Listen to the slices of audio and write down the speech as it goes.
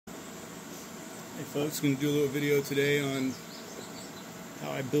Hey folks, going to do a little video today on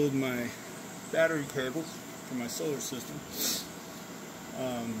how I build my battery cables for my solar system.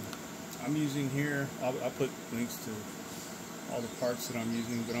 I'm using here, I'll put links to all the parts that I'm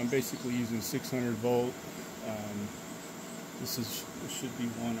using, but I'm basically using 600 volt. This should be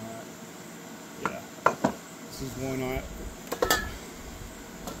 1-aught. Yeah, this is 1-aught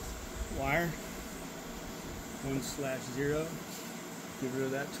wire, 1/0. Get rid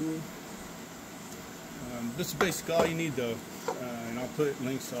of that tool. This is basically all you need though, and I'll put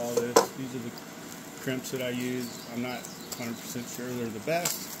links to all this. These are the crimps that I use. I'm not 100% sure they're the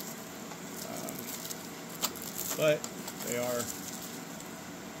best, but they are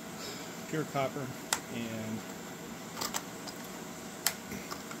pure copper, and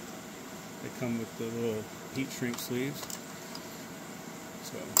they come with the little heat shrink sleeves.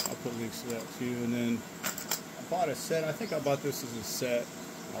 So I'll put links to that too. And then I bought a set. I think I bought this as a set.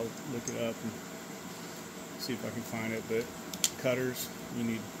 I'll look it up and see if I can find it. But cutters, you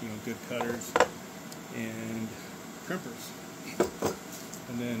need good cutters, and crimpers,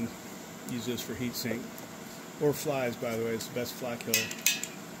 and then use this for heat sink or flies. By the way, it's the best fly killer.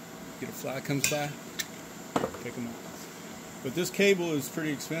 Get a fly comes by, pick them up. But this cable is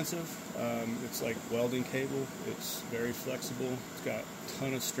pretty expensive. It's like welding cable. It's very flexible. It's got a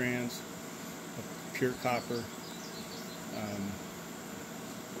ton of strands of pure copper.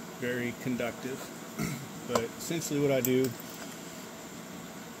 Very conductive. But essentially what I do,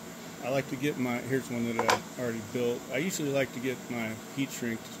 I like to get my, here's one that I already built. I usually like to get my heat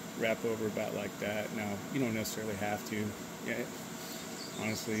shrink to wrap over about like that. Now, you don't necessarily have to. Yeah,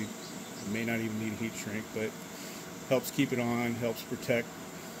 honestly, you may not even need a heat shrink, but helps keep it on, helps protect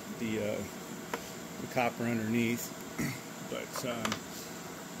the copper underneath. But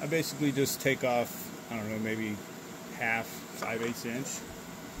I basically just take off, I don't know, maybe half, 5/8 inch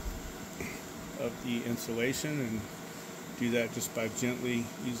of the insulation, and do that just by gently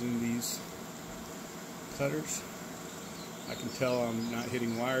using these cutters. I can tell I'm not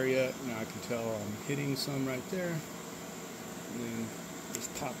hitting wire yet. Now I can tell I'm hitting some right there, and then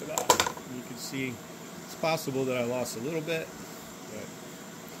just pop it off. And you can see it's possible that I lost a little bit, but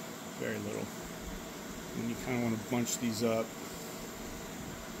very little. And you kind of want to bunch these up.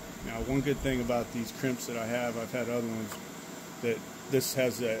 Now, one good thing about these crimps that I have, I've had other ones, that this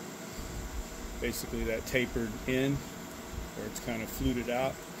has that, basically that tapered end where it's kind of fluted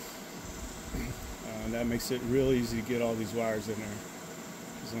out. And that makes it real easy to get all these wires in there.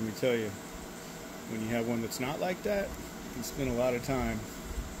 Because let me tell you, when you have one that's not like that, you spend a lot of time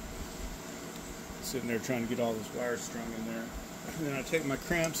sitting there trying to get all those wires strung in there. And then I take my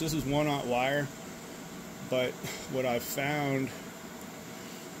crimps. This is 1-aught wire, but what I've found,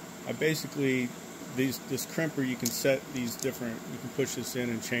 I basically, this crimper, you can set these different, you can push this in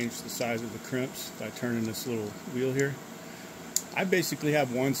and change the size of the crimps by turning this little wheel here. I basically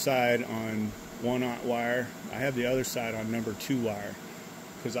have one side on 1-aught wire. I have the other side on number 2 wire,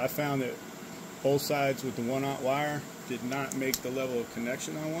 because I found that both sides with the 1-aught wire did not make the level of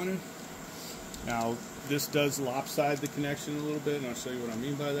connection I wanted. Now, this does lopside the connection a little bit, and I'll show you what I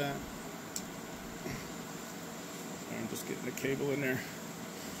mean by that. I'm just getting the cable in there.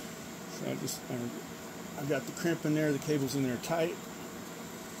 So I've got the crimp in there, the cable's in there tight.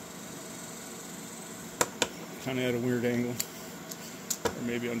 Kind of at a weird angle. Or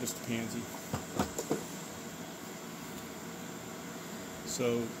maybe I'm just a pansy.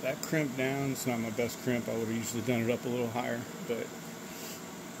 So that crimp down, it's not my best crimp. I would have usually done it up a little higher, but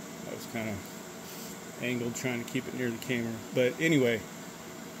I was kind of angled trying to keep it near the camera. But anyway,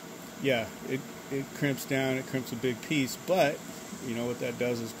 yeah, it crimps down, it crimps a big piece, but you know what that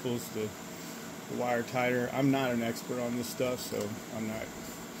does is pulls the wire tighter. I'm not an expert on this stuff, so I'm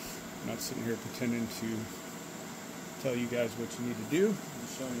not sitting here pretending to tell you guys what you need to do. I'm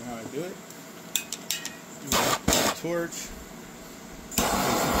showing you how I do it. My torch.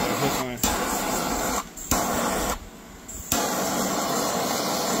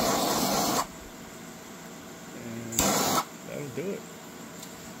 And that'll do it.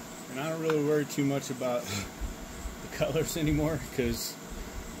 And I don't really worry too much about the colors anymore, because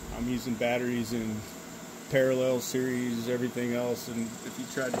I'm using batteries in parallel series, everything else, and if you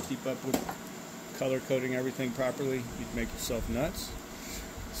tried to keep up with color coding everything properly, you'd make yourself nuts.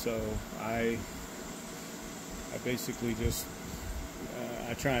 So I basically just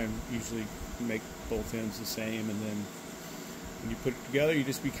I try and usually make both ends the same, and then when you put it together, you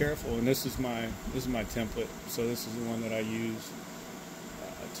just be careful. And this is my template, so this is the one that I use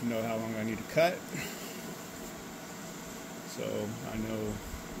to know how long I need to cut. So I know,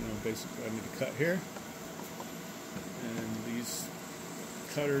 basically I need to cut here, and these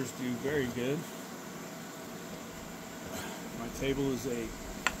cutters do very good. table is a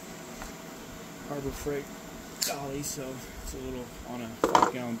Harbor Freight dolly, so it's a little on a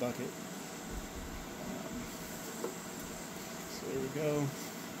 5-gallon bucket. So there we go.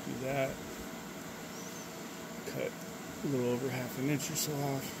 Do that. Cut a little over 1/2 inch or so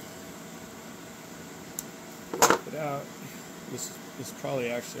off. Pop it out. This is probably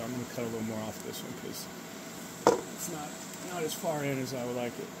actually, I'm going to cut a little more off this one because it's not as far in as I would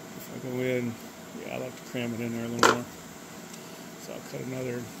like it. If I go in, yeah, I like to cram it in there a little more. So I'll cut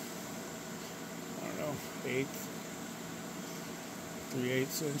another, I don't know, 3/8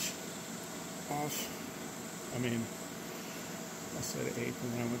 inch off. I mean, I said 1/8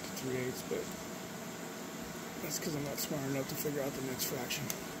 and then I went to 3/8, but that's because I'm not smart enough to figure out the next fraction.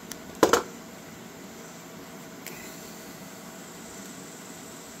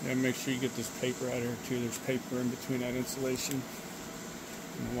 Yeah, make sure you get this paper out of here too. There's paper in between that insulation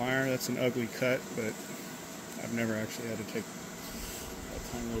and the wire. That's an ugly cut, but I've never actually had to take that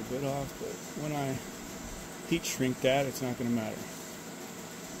tiny little bit off. But when I heat shrink that, it's not going to matter.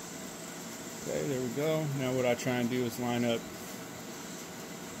 Okay, there we go. Now what I try and do is line up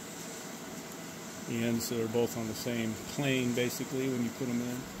the ends so they're both on the same plane basically when you put them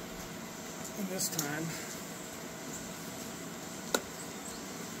in. And this time,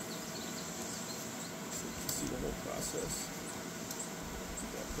 see the whole process. You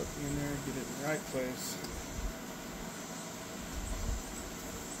got to put it in there, get it in the right place.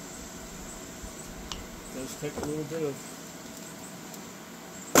 It does take a little bit of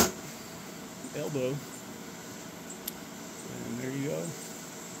elbow. And there you go.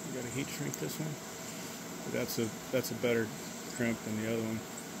 You got to heat shrink this one. But that's a better crimp than the other one.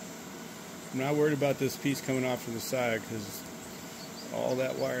 I'm not worried about this piece coming off to the side because all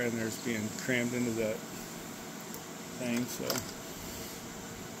that wire in there is being crammed into that thing. So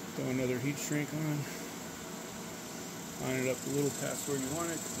throw another heat shrink on. Line it up a little past where you want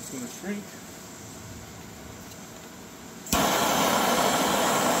it because it's going to shrink.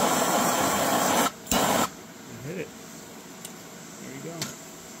 And hit it. There you go.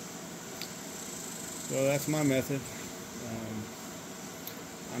 So that's my method.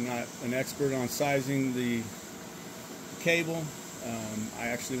 I'm not an expert on sizing the cable. I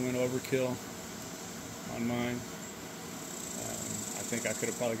actually went overkill on mine. I think I could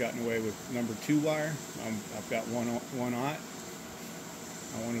have probably gotten away with number 2 wire. I've got 1/0.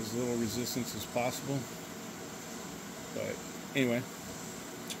 I want as little resistance as possible. But anyway,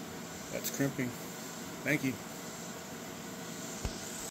 that's crimping. Thank you.